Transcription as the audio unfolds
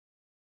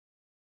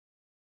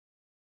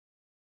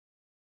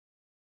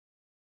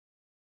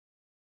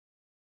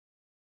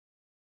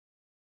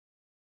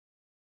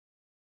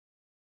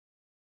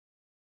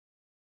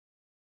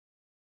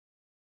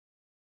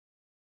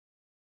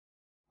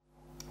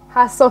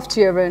Hats off to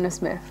you, Aroona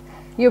Smith.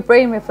 Your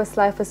brainwave for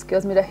Silai for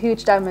skills made a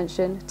huge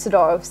dimension to the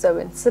art of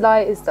sewing.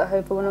 Silai is the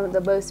home for one of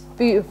the most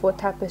beautiful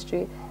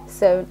tapestry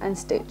sewn and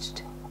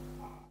stitched.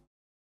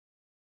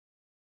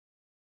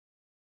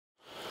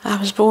 I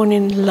was born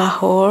in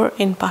Lahore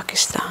in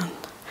Pakistan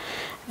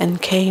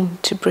and came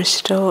to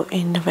Bristol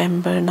in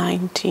November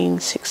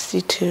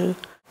 1962.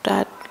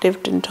 Dad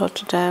lived in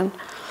Totterdown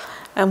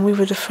and we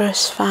were the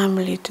first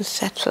family to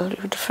settle. We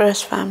were the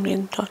first family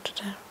in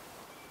Totterdown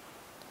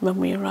when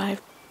we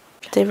arrived.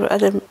 There were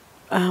other,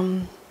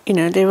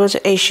 there was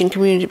an Asian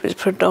community, but it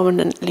was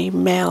predominantly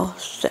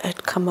males that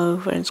had come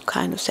over and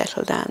kind of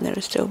settled down. They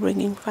were still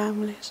bringing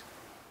families.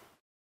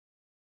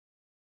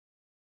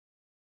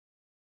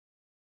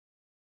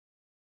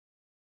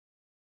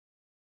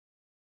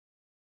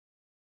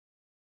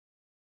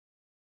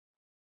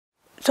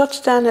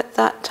 Totterdown at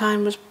that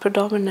time was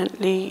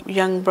predominantly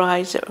young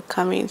brides that were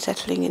coming,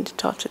 settling into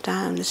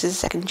Totterdown. This is the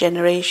second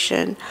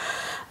generation,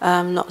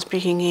 not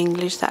speaking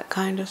English, that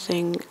kind of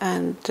thing.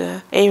 And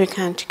Area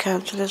County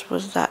councillors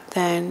was that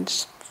then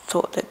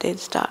thought that they'd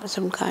start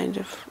some kind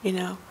of,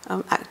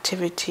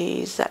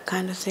 activities, that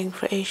kind of thing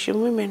for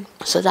Asian women.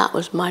 So that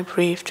was my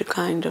brief, to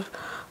kind of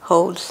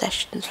hold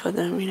sessions for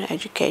them,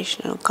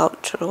 educational,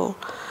 cultural,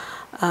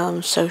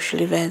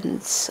 social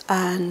events,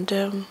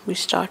 and we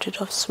started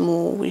off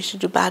small. We used to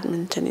do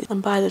badminton,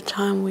 and by the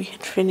time we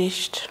had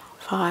finished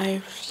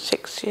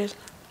 5-6 years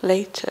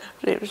later,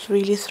 it was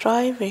really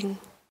thriving.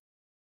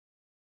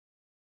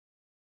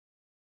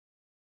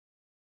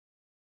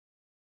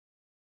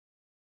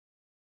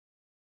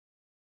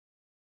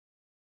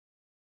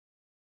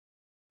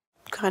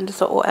 Kind of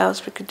thought what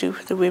else we could do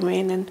for the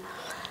women, and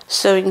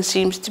sewing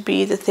seems to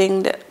be the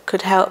thing that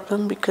could help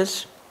them,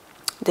 because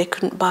they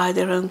couldn't buy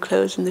their own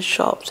clothes in the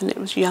shops, and it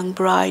was young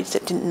brides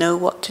that didn't know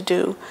what to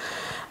do.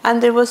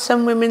 And there were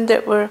some women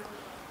that were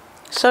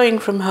sewing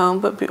from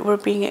home but were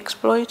being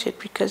exploited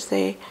because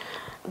they'd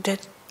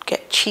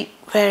get cheap,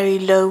 very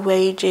low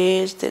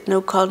wages,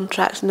 no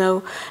contracts,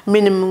 no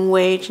minimum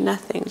wage,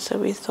 nothing. So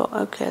we thought,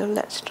 okay,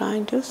 let's try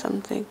and do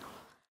something.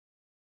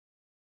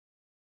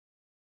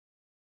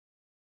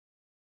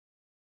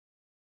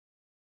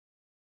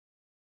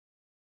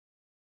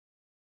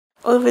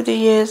 Over the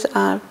years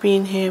I've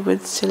been here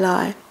with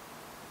Silai,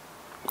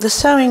 the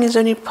sewing is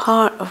only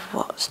part of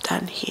what's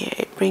done here.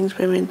 It brings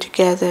women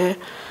together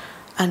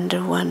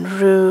under one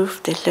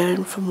roof. They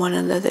learn from one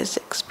another's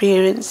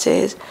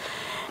experiences.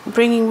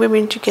 Bringing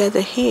women together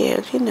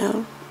here,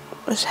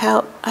 has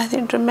helped, I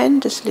think,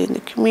 tremendously in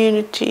the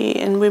community,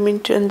 and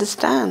women to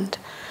understand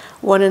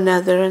one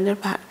another and their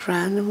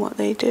background and what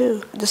they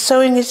do. The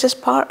sewing is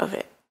just part of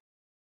it.